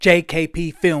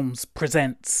JKP Films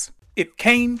presents If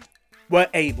Cain Were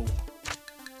Abel.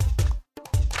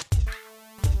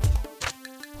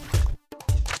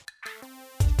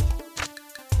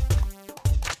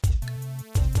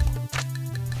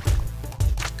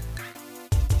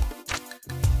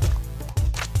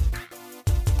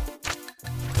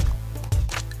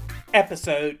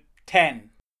 Episode 10.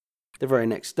 The very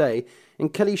next day, in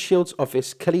Kelly Shields'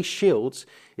 office, Kelly Shields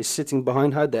is sitting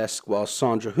behind her desk while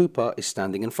Sandra Hooper is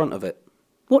standing in front of it.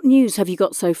 What news have you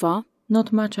got so far?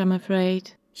 Not much, I'm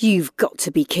afraid. You've got to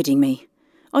be kidding me.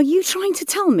 Are you trying to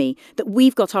tell me that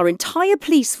we've got our entire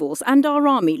police force and our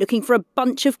army looking for a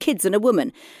bunch of kids and a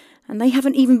woman, and they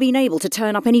haven't even been able to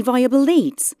turn up any viable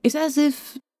leads? It's as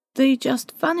if they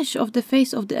just vanish off the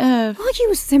face of the earth. Are you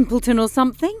a simpleton or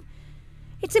something?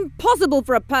 It's impossible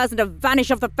for a person to vanish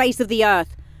off the face of the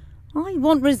earth. I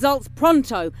want results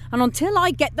pronto, and until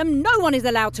I get them, no one is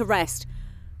allowed to rest.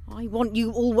 I want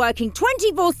you all working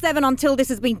 24/7 until this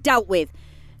has been dealt with.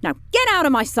 Now get out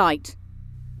of my sight.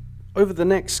 Over the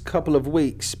next couple of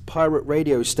weeks, pirate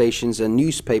radio stations and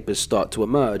newspapers start to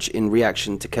emerge in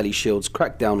reaction to Kelly Shields'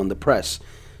 crackdown on the press.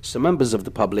 Some members of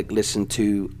the public listen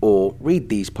to or read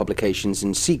these publications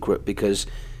in secret because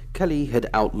Kelly had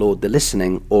outlawed the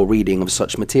listening or reading of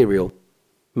such material.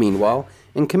 Meanwhile,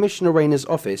 in Commissioner Rayner's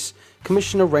office,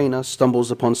 Commissioner Rayner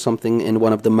stumbles upon something in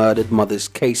one of the murdered mother's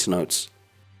case notes.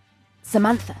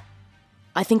 Samantha,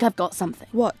 I think I've got something.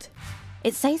 What?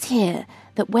 It says here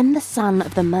that when the son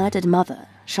of the murdered mother,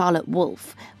 Charlotte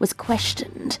Wolfe, was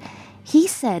questioned, he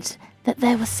said that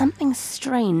there was something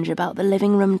strange about the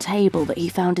living room table that he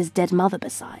found his dead mother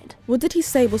beside. What did he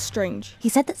say was strange? He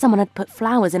said that someone had put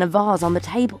flowers in a vase on the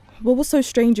table. What was so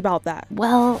strange about that?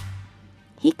 Well,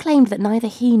 he claimed that neither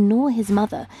he nor his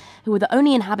mother, who were the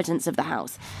only inhabitants of the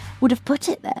house, would have put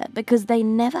it there because they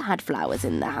never had flowers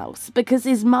in the house, because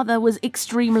his mother was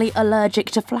extremely allergic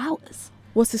to flowers.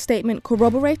 Was the statement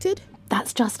corroborated?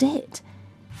 That's just it.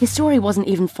 His story wasn't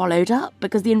even followed up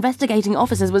because the investigating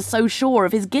officers were so sure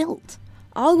of his guilt.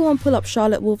 I'll go and pull up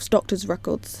Charlotte Wolfe's doctor's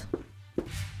records.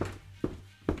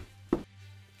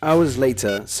 Hours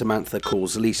later, Samantha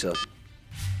calls Lisa.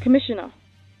 Commissioner,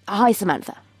 Hi,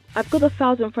 Samantha. I've got the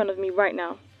files in front of me right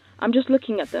now. I'm just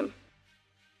looking at them.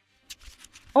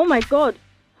 Oh my god!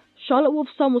 Charlotte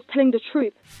Wolfe's son was telling the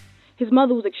truth. His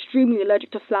mother was extremely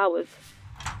allergic to flowers.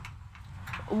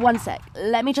 One sec.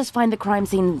 Let me just find the crime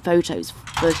scene photos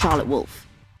for Charlotte Wolfe.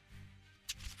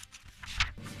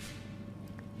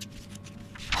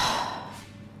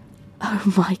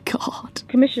 Oh my god.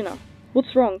 Commissioner,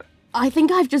 what's wrong? I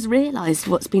think I've just realised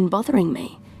what's been bothering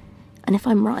me. And if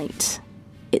I'm right,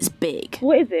 it's big.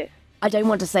 What is it? I don't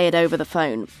want to say it over the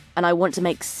phone, and I want to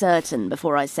make certain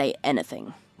before I say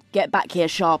anything. Get back here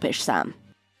sharpish, Sam.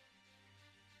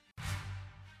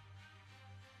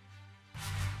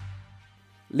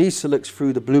 Lisa looks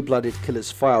through the blue-blooded killer's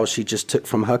files she just took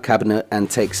from her cabinet and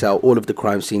takes out all of the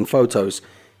crime scene photos.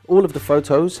 All of the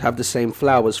photos have the same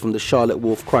flowers from the Charlotte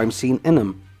Wolfe crime scene in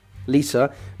them.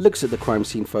 Lisa looks at the crime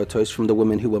scene photos from the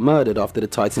women who were murdered after the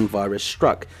Titan virus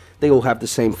struck. They all have the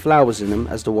same flowers in them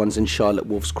as the ones in Charlotte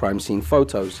Wolfe's crime scene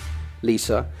photos.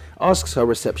 Lisa asks her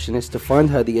receptionist to find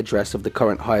her the address of the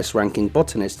current highest-ranking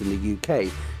botanist in the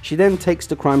UK. She then takes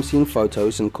the crime scene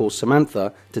photos and calls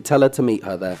Samantha to tell her to meet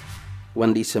her there.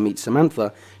 When Lisa meets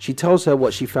Samantha, she tells her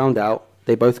what she found out.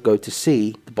 They both go to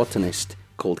see the botanist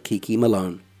called Kiki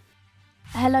Malone.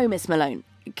 Hello, Miss Malone.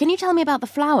 Can you tell me about the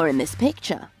flower in this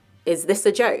picture? Is this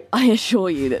a joke? I assure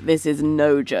you that this is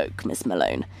no joke, Miss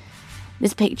Malone.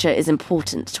 This picture is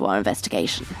important to our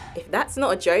investigation. If that's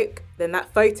not a joke, then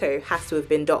that photo has to have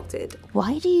been doctored.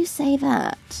 Why do you say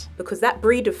that? Because that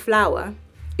breed of flower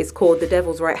is called the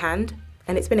devil's right hand,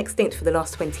 and it's been extinct for the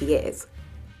last 20 years.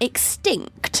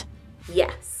 Extinct?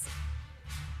 Yes.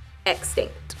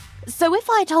 Extinct. So if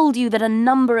I told you that a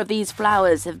number of these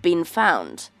flowers have been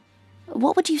found,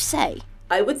 what would you say?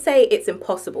 I would say it's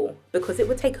impossible, because it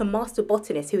would take a master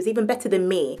botanist who's even better than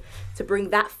me to bring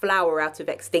that flower out of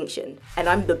extinction, and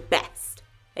I'm the best,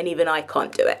 and even I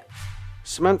can't do it.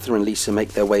 Samantha and Lisa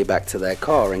make their way back to their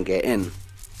car and get in.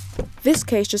 This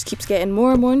case just keeps getting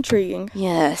more and more intriguing.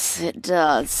 Yes, it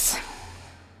does.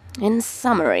 In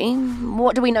summary,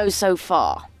 what do we know so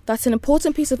far? That an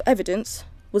important piece of evidence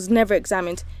was never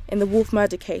examined in the Wolfe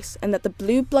murder case, and that the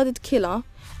blue-blooded killer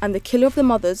and the killer of the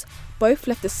mothers both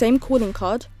left the same calling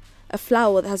card, a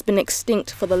flower that has been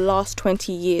extinct for the last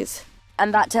 20 years.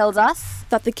 And that tells us?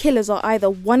 That the killers are either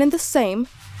one and the same,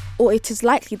 or it is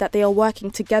likely that they are working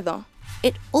together.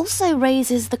 It also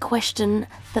raises the question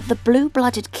that the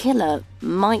blue-blooded killer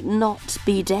might not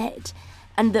be dead,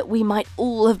 and that we might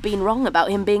all have been wrong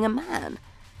about him being a man.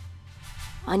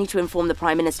 I need to inform the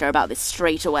Prime Minister about this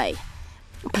straight away.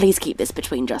 Please keep this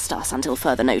between just us until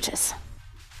further notice.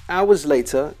 Hours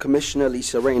later, Commissioner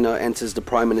Lisa Rayner enters the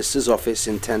Prime Minister's office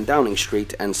in 10 Downing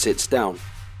Street and sits down.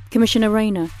 Commissioner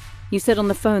Rayner, you said on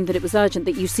the phone that it was urgent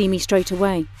that you see me straight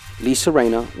away. Lisa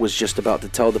Rayner was just about to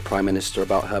tell the Prime Minister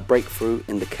about her breakthrough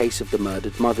in the case of the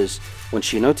murdered mothers when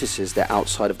she notices that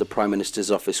outside of the Prime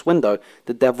Minister's office window,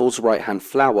 the devil's right-hand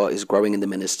flower is growing in the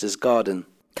Minister's garden.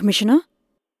 Commissioner?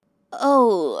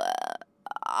 Oh,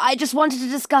 I just wanted to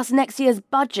discuss next year's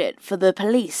budget for the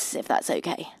police, if that's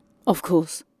okay. Of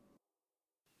course.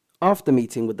 After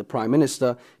meeting with the Prime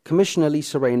Minister, Commissioner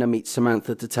Lisa Rayner meets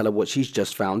Samantha to tell her what she's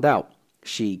just found out.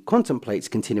 She contemplates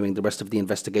continuing the rest of the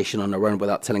investigation on her own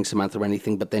without telling Samantha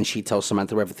anything, but then she tells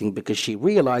Samantha everything because she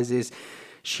realizes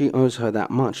she owes her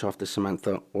that much after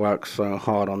Samantha worked so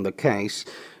hard on the case.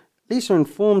 Lisa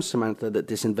informs Samantha that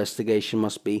this investigation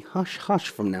must be hush-hush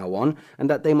from now on, and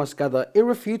that they must gather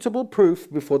irrefutable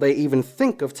proof before they even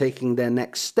think of taking their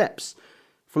next steps.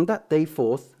 From that day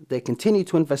forth, they continue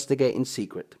to investigate in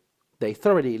secret. They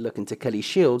thoroughly look into Kelly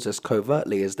Shields as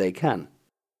covertly as they can.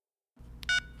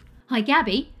 Hi,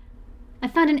 Gabby. I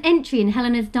found an entry in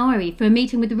Helena's diary for a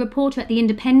meeting with the reporter at The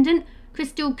Independent,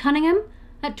 Crystal Cunningham,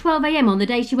 at 12 a.m. on the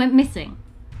day she went missing.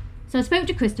 So I spoke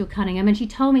to Crystal Cunningham and she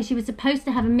told me she was supposed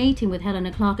to have a meeting with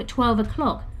Helena Clark at 12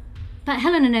 o'clock. But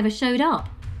Helena never showed up.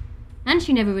 And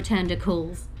she never returned her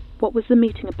calls. What was the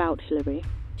meeting about, Hilary?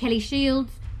 Kelly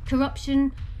Shields,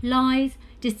 corruption, lies,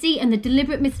 deceit and the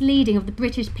deliberate misleading of the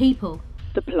British people.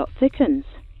 The plot thickens.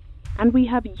 And we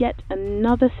have yet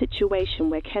another situation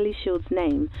where Kelly Shields'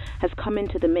 name has come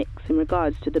into the mix in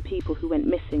regards to the people who went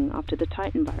missing after the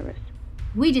Titan virus.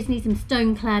 We just need some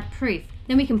stone-clad proof,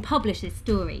 then we can publish this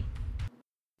story.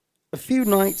 A few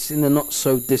nights in the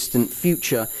not-so-distant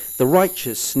future, the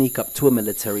righteous sneak up to a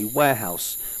military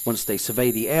warehouse. Once they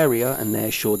survey the area and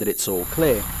they're sure that it's all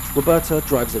clear, Roberta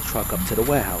drives the truck up to the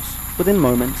warehouse. Within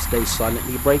moments, they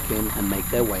silently break in and make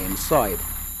their way inside.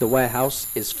 The warehouse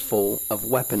is full of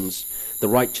weapons. The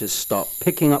righteous start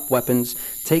picking up weapons,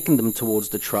 taking them towards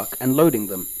the truck and loading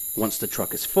them. Once the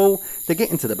truck is full, they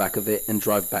get into the back of it and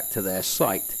drive back to their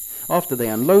site. After they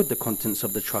unload the contents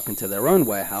of the truck into their own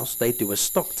warehouse, they do a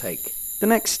stock take. The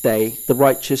next day, the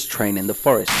righteous train in the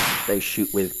forest. They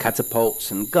shoot with catapults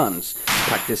and guns,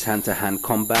 practice hand-to-hand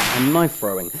combat and knife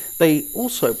throwing. They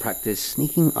also practice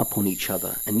sneaking up on each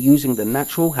other and using the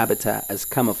natural habitat as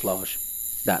camouflage.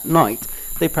 That night,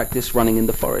 they practice running in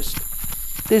the forest.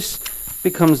 This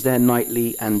becomes their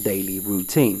nightly and daily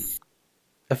routine.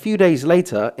 A few days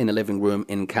later, in a living room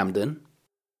in Camden...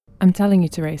 I'm telling you,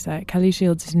 Teresa, Kelly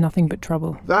Shields is nothing but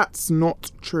trouble. That's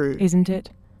not true. Isn't it?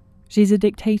 She's a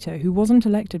dictator who wasn't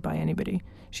elected by anybody.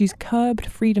 She's curbed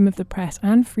freedom of the press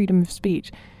and freedom of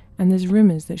speech, and there's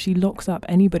rumours that she locks up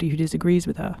anybody who disagrees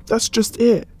with her. That's just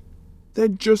it. They're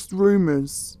just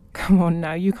rumours. Come on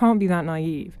now, you can't be that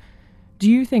naive.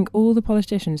 Do you think all the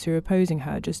politicians who are opposing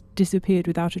her just disappeared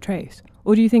without a trace?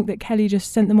 Or do you think that Kelly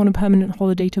just sent them on a permanent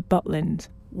holiday to Butlins?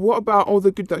 What about all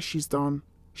the good that she's done?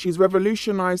 She's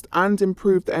revolutionised and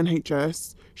improved the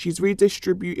NHS, she's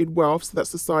redistributed wealth so that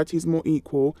society is more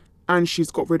equal, and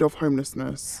she's got rid of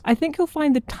homelessness. I think you'll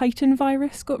find the Titan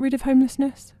virus got rid of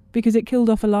homelessness, because it killed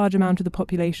off a large amount of the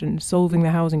population, solving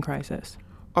the housing crisis.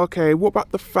 Okay, what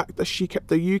about the fact that she kept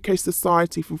the UK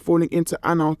society from falling into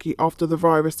anarchy after the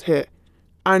virus hit?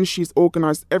 And she's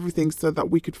organised everything so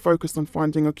that we could focus on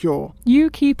finding a cure.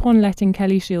 You keep on letting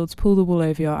Kelly Shields pull the wool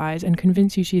over your eyes and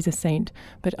convince you she's a saint,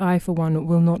 but I, for one,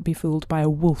 will not be fooled by a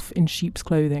wolf in sheep's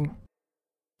clothing.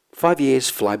 5 years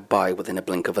fly by within a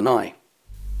blink of an eye.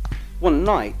 One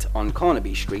night on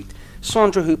Carnaby Street,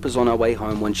 Sandra Hooper's on her way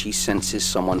home when she senses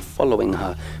someone following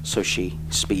her, so she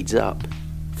speeds up.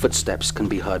 Footsteps can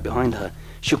be heard behind her.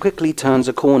 She quickly turns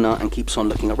a corner and keeps on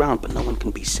looking around, but no one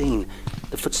can be seen.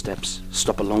 The footsteps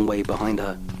stop a long way behind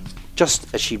her.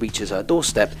 Just as she reaches her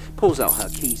doorstep, pulls out her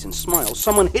keys and smiles,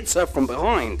 someone hits her from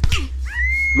behind.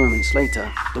 Moments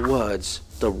later, the words,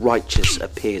 "The Righteous,"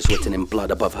 appears written in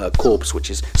blood above her corpse, which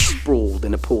is sprawled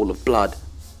in a pool of blood.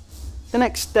 The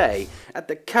next day, at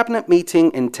the cabinet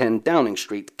meeting in 10 Downing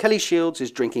Street, Kelly Shields is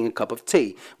drinking a cup of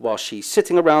tea while she's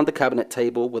sitting around the cabinet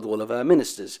table with all of her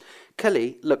ministers.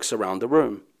 Kelly looks around the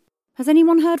room. Has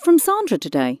anyone heard from Sandra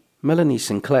today? Melanie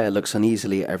Sinclair looks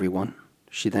uneasily at everyone.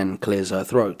 She then clears her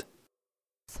throat.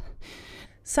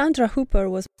 Sandra Hooper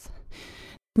was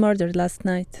murdered last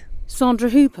night.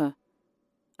 Sandra Hooper?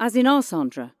 As in our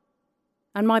Sandra?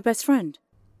 And my best friend?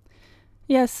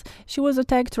 Yes, she was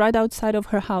attacked right outside of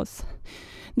her house.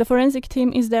 The forensic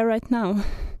team is there right now.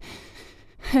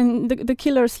 And the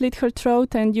killer slit her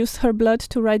throat and used her blood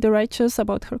to write the righteous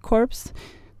about her corpse.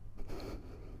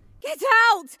 Get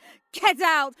out! Get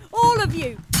out! All of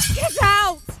you! Get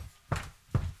out!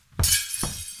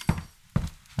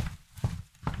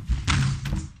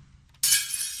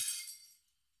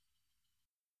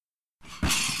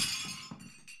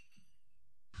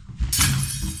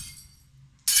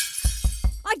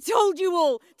 I told you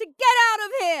all to get out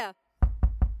of here!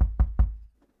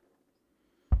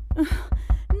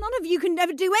 None of you can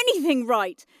ever do anything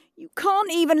right. You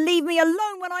can't even leave me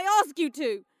alone when I ask you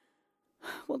to.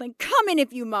 Well, then come in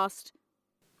if you must.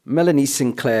 Melanie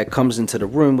Sinclair comes into the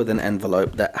room with an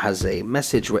envelope that has a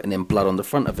message written in blood on the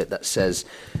front of it that says,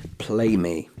 "Play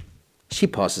me." She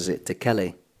passes it to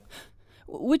Kelly.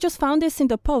 We just found this in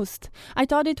the post. I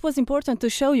thought it was important to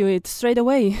show you it straight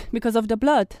away because of the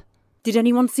blood. Did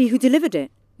anyone see who delivered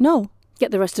it? No. Get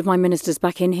the rest of my ministers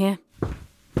back in here.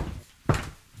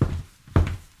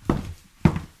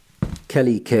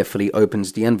 Kelly carefully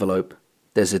opens the envelope.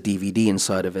 There's a DVD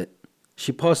inside of it.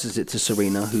 She passes it to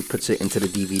Serena, who puts it into the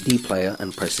DVD player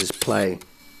and presses play.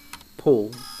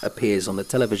 Paul appears on the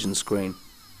television screen.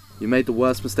 You made the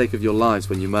worst mistake of your lives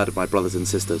when you murdered my brothers and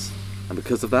sisters. And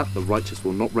because of that, the righteous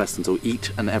will not rest until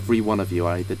each and every one of you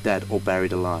are either dead or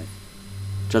buried alive.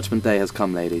 Judgment Day has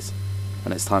come, ladies,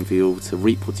 and it's time for you all to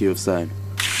reap what you have sown.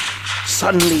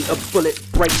 Suddenly, a bullet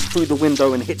breaks through the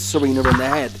window and hits Serena in the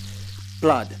head.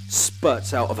 Blood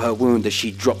spurts out of her wound as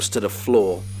she drops to the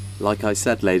floor. Like I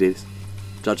said, ladies,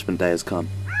 Judgment Day has come.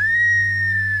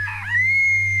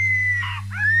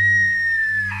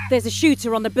 There's a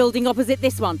shooter on the building opposite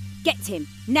this one. Get him,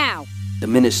 now! The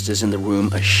ministers in the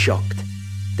room are shocked.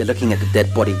 They're looking at the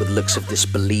dead body with looks of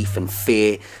disbelief and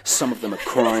fear. Some of them are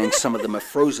crying, some of them are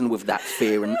frozen with that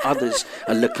fear, and others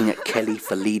are looking at Kelly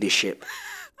for leadership.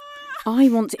 I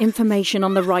want information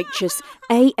on the righteous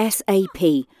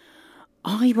ASAP.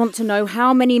 I want to know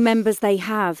how many members they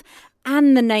have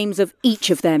and the names of each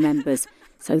of their members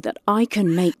so that I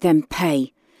can make them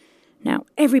pay. Now,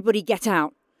 everybody get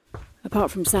out, apart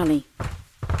from Sally.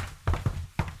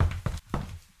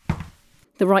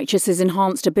 The Righteous's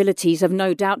enhanced abilities have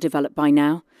no doubt developed by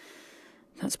now.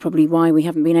 That's probably why we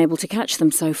haven't been able to catch them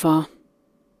so far.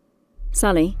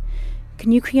 Sally,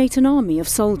 can you create an army of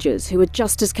soldiers who are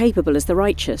just as capable as the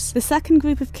Righteous? The second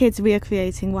group of kids we are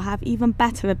creating will have even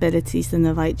better abilities than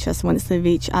the Righteous once they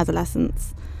reach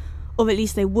adolescence. Or at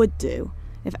least they would do,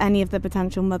 if any of the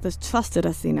potential mothers trusted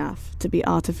us enough to be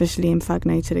artificially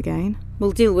impregnated again.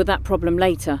 We'll deal with that problem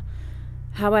later.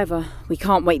 However, we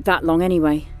can't wait that long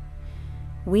anyway.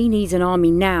 We need an army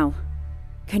now.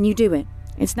 Can you do it?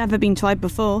 It's never been tried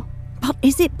before. But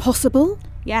is it possible?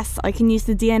 Yes, I can use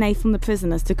the DNA from the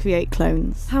prisoners to create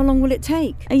clones. How long will it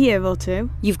take? A year or two.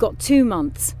 You've got 2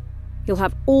 months. You'll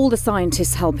have all the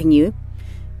scientists helping you.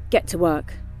 Get to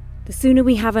work. The sooner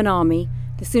we have an army,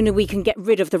 the sooner we can get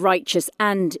rid of the Righteous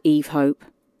and Eve Hope.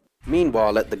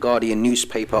 Meanwhile, at the Guardian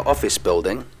newspaper office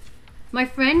building... My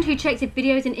friend, who checks if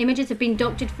videos and images have been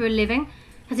doctored for a living,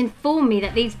 has informed me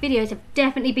that these videos have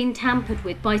definitely been tampered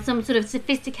with by some sort of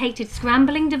sophisticated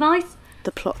scrambling device.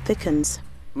 The plot thickens.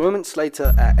 Moments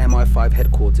later at MI5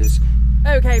 headquarters...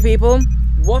 Okay, people,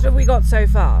 what have we got so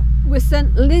far? We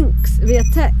sent links via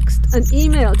text and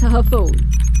email to her phone,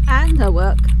 and her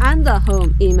work and her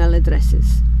home email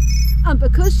addresses. And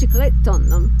because she clicked on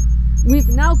them, we've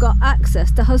now got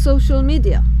access to her social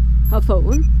media, her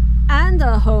phone, and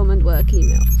her home and work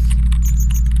emails.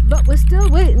 But we're still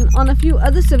waiting on a few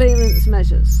other surveillance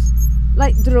measures,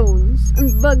 like drones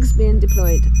and bugs being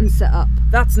deployed and set up.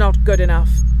 That's not good enough.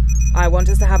 I want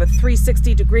us to have a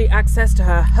 360-degree access to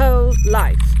her whole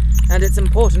life, and it's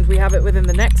important we have it within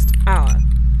the next hour.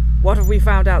 What have we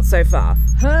found out so far?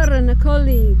 Her and a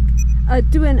colleague are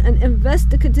doing an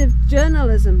investigative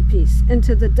journalism piece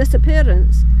into the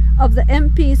disappearance of the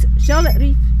MPs Charlotte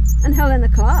Reef and Helena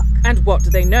Clark. And what do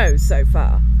they know so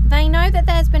far? They know that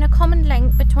there's been a common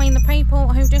link between the people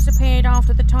who disappeared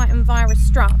after the Titan virus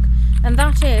struck, and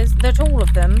that is that all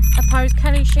of them oppose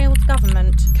Kelly Shields'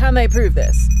 government. Can they prove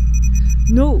this?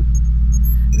 No.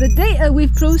 The data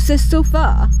we've processed so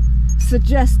far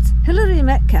suggests Hilary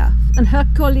Metcalf and her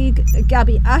colleague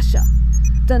Gabby Asher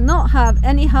do not have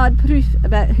any hard proof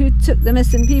about who took the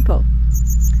missing people.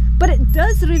 But it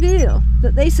does reveal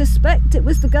that they suspect it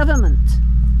was the government.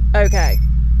 Okay,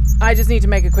 I just need to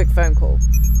make a quick phone call.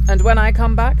 And when I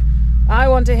come back, I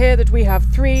want to hear that we have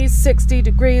 360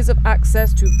 degrees of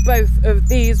access to both of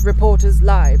these reporters'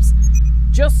 lives.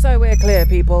 Just so we're clear,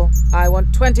 people, I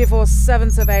want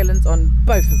 24/7 surveillance on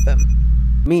both of them.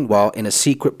 Meanwhile, in a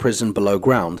secret prison below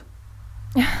ground...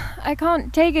 I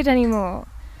can't take it anymore.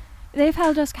 They've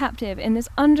held us captive in this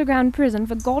underground prison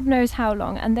for God knows how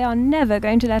long, and they are never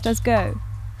going to let us go.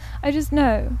 I just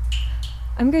know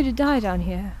I'm going to die down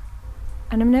here.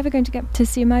 and I'm never going to get to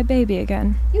see my baby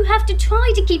again. You have to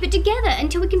try to keep it together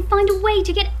until we can find a way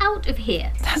to get out of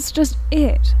here. That's just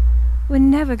it. We're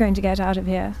never going to get out of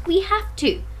here. We have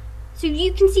to. So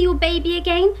you can see your baby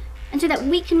again, and so that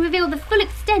we can reveal the full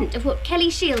extent of what Kelly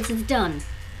Shields has done.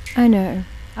 I know.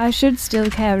 I should still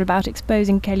care about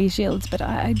exposing Kelly Shields, but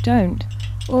I don't.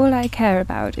 All I care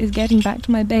about is getting back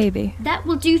to my baby. That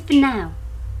will do for now.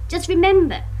 Just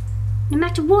remember, no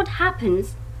matter what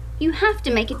happens, you have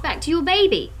to make it back to your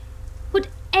baby.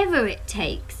 Whatever it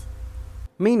takes.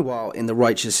 Meanwhile, in the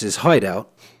Righteous'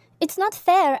 hideout... It's not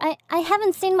fair. I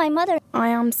haven't seen my mother. I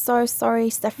am so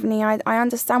sorry, Stephanie. I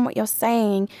understand what you're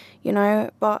saying,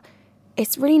 but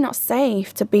it's really not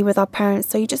safe to be with our parents,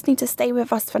 so you just need to stay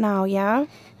with us for now, yeah?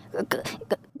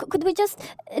 Could we just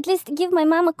at least give my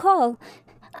mom a call?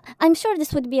 I'm sure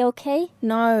this would be okay.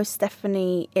 No,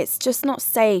 Stephanie, it's just not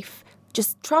safe.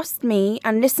 Just trust me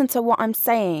and listen to what I'm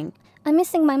saying. I'm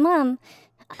missing my mom.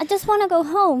 I just want to go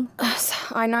home.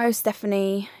 I know,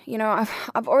 Stephanie.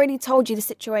 I've already told you the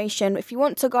situation. If you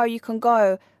want to go, you can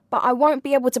go. But I won't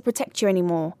be able to protect you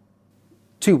anymore.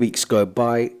 2 weeks go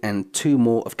by and 2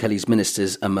 more of Kelly's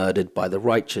ministers are murdered by the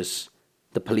Righteous.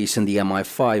 The police and the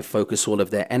MI5 focus all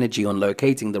of their energy on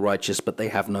locating the Righteous, but they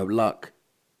have no luck.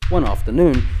 One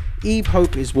afternoon, Eve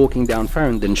Hope is walking down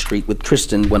Farringdon Street with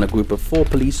Tristan when a group of 4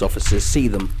 police officers see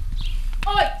them.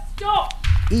 Oi, stop!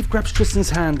 Eve grabs Tristan's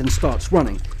hand and starts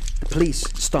running. The police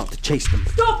start to chase them.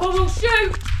 Stop or we'll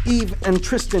shoot! Eve and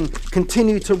Tristan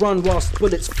continue to run whilst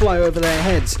bullets fly over their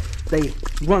heads. They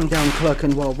run down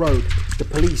Clerkenwell Road. The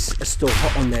police are still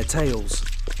hot on their tails.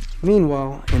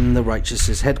 Meanwhile, in the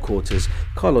Righteous' headquarters,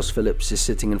 Carlos Phillips is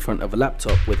sitting in front of a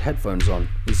laptop with headphones on.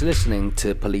 He's listening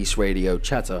to police radio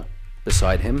chatter.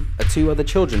 Beside him are 2 other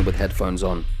children with headphones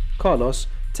on. Carlos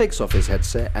takes off his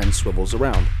headset and swivels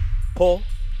around. Paul,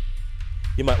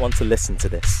 you might want to listen to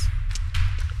this.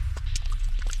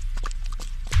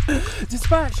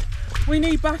 Dispatch, we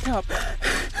need backup.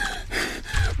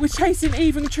 We're chasing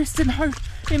Eve and Tristan Hope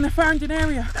in the Farringdon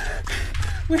area.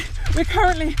 We're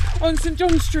currently on St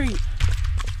John Street.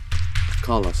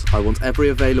 Carlos, I want every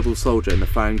available soldier in the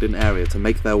Farringdon area to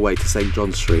make their way to St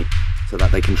John Street so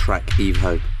that they can track Eve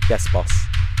Hope. Yes, boss.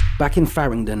 Back in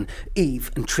Farringdon,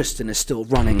 Eve and Tristan are still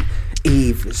running.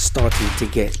 Eve is starting to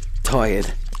get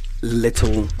tired.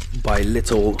 Little by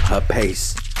little, her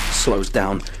pace slows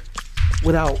down.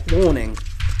 Without warning,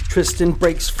 Tristan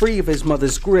breaks free of his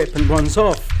mother's grip and runs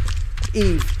off.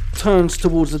 Eve turns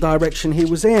towards the direction he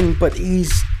was in, but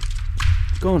he's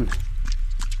gone.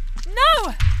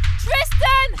 No!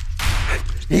 Tristan!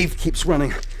 Eve keeps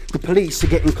running. The police are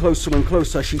getting closer and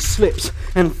closer. She slips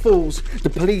and falls. The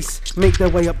police make their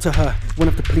way up to her. One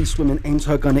of the policewomen aims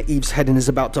her gun at Eve's head and is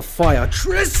about to fire.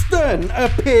 Tristan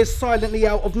appears silently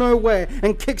out of nowhere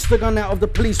and kicks the gun out of the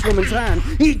policewoman's hand.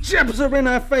 He jabs her in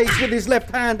her face with his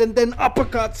left hand and then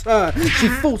uppercuts her. She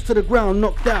falls to the ground,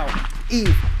 knocked out.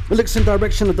 Eve looks in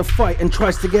direction of the fight and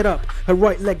tries to get up. Her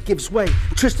right leg gives way.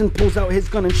 Tristan pulls out his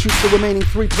gun and shoots the remaining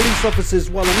 3 police officers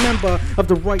while a member of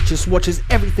the Righteous watches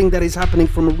everything that is happening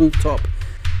from a rooftop.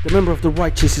 The member of the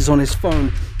Righteous is on his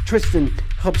phone. Tristan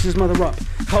helps his mother up,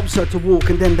 helps her to walk,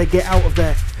 and then they get out of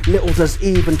there. Little does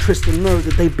Eve and Tristan know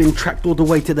that they've been tracked all the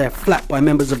way to their flat by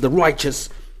members of the Righteous.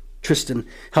 Tristan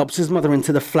helps his mother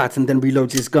into the flat and then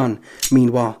reloads his gun.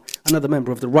 Meanwhile, another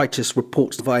member of the Righteous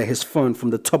reports via his phone from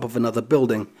the top of another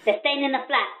building. They're staying in a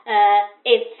flat.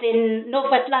 It's in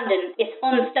northwest London. It's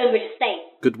on Stonebridge Estate.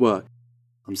 Good work.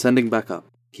 I'm sending backup.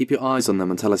 Keep your eyes on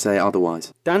them until I say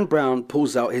otherwise. Dan Brown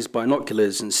pulls out his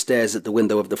binoculars and stares at the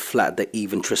window of the flat that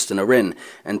Eve and Tristan are in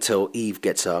until Eve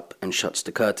gets up and shuts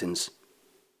the curtains.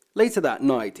 Later that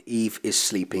night, Eve is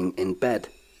sleeping in bed.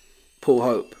 Paul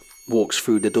Hope walks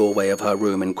through the doorway of her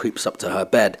room and creeps up to her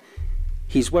bed.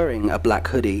 He's wearing a black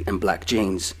hoodie and black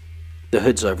jeans. The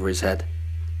hood's over his head.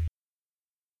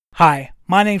 Hi,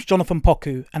 my name's Jonathan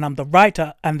Poku, and I'm the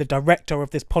writer and the director of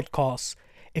this podcast.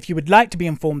 If you would like to be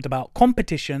informed about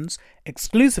competitions,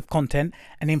 exclusive content,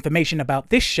 and information about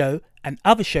this show and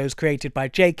other shows created by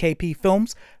JKP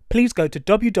Films, please go to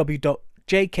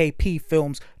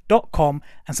www.jkpfilms.com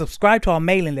and subscribe to our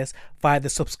mailing list via the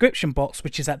subscription box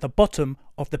which is at the bottom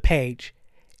of the page.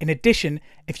 In addition,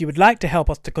 if you would like to help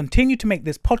us to continue to make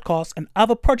this podcast and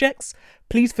other projects,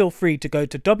 please feel free to go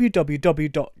to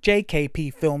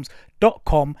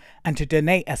www.jkpfilms.com and to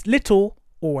donate as little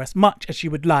or as much as you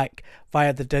would like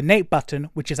via the donate button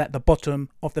which is at the bottom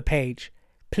of the page.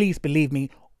 Please believe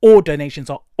me, all donations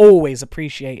are always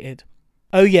appreciated.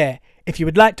 Oh yeah, if you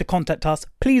would like to contact us,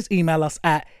 please email us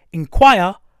at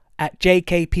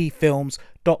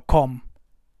inquire@jkpfilms.com.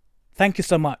 Thank you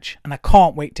so much, and I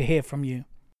can't wait to hear from you.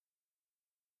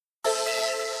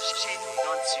 chez nous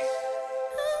dans le sud.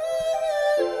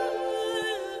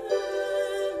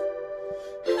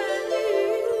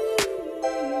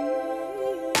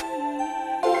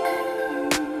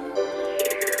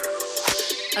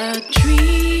 A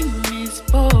dream is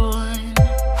born,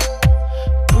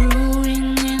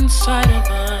 brewing inside of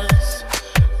us.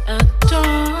 A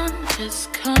dawn has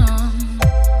come,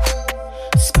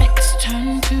 specks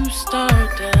turn to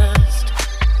stardust.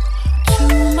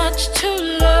 Too much to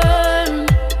learn,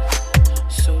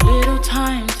 so little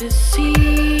time to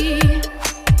see.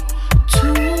 To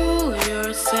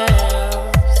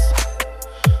yourselves,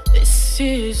 this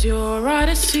is your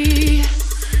odyssey.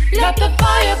 Let the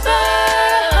fire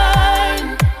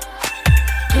burn,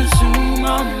 consume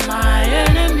all my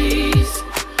enemies.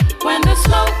 When the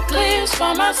smoke clears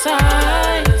from my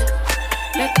sight,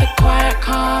 let the quiet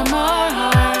calm our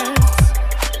hearts.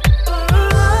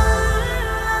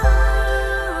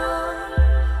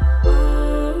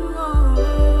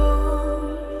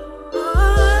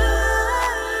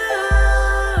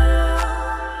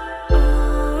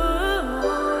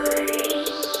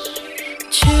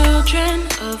 Children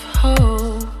of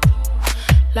hope,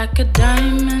 like a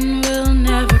diamond will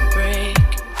never break.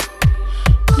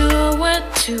 Nowhere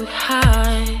to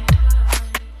hide,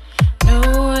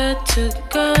 nowhere to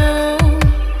go.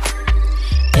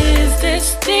 Is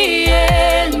this the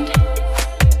end?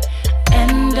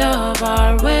 End of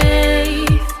our way?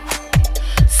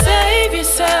 Save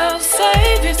yourselves,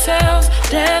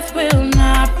 death will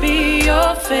not be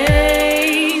your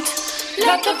fate.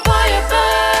 Let the fire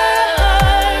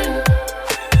burn,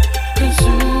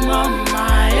 consume all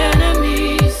my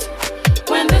enemies.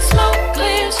 When the smoke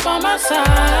clears from our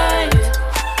sight,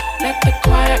 let the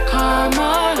quiet calm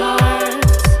our hearts.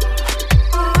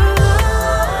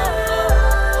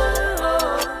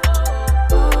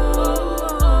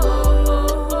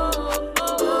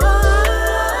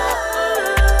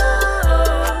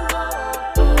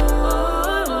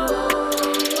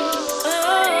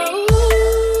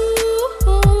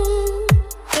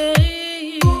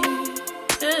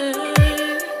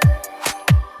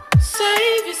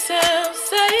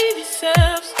 Save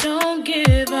yourselves, don't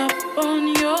give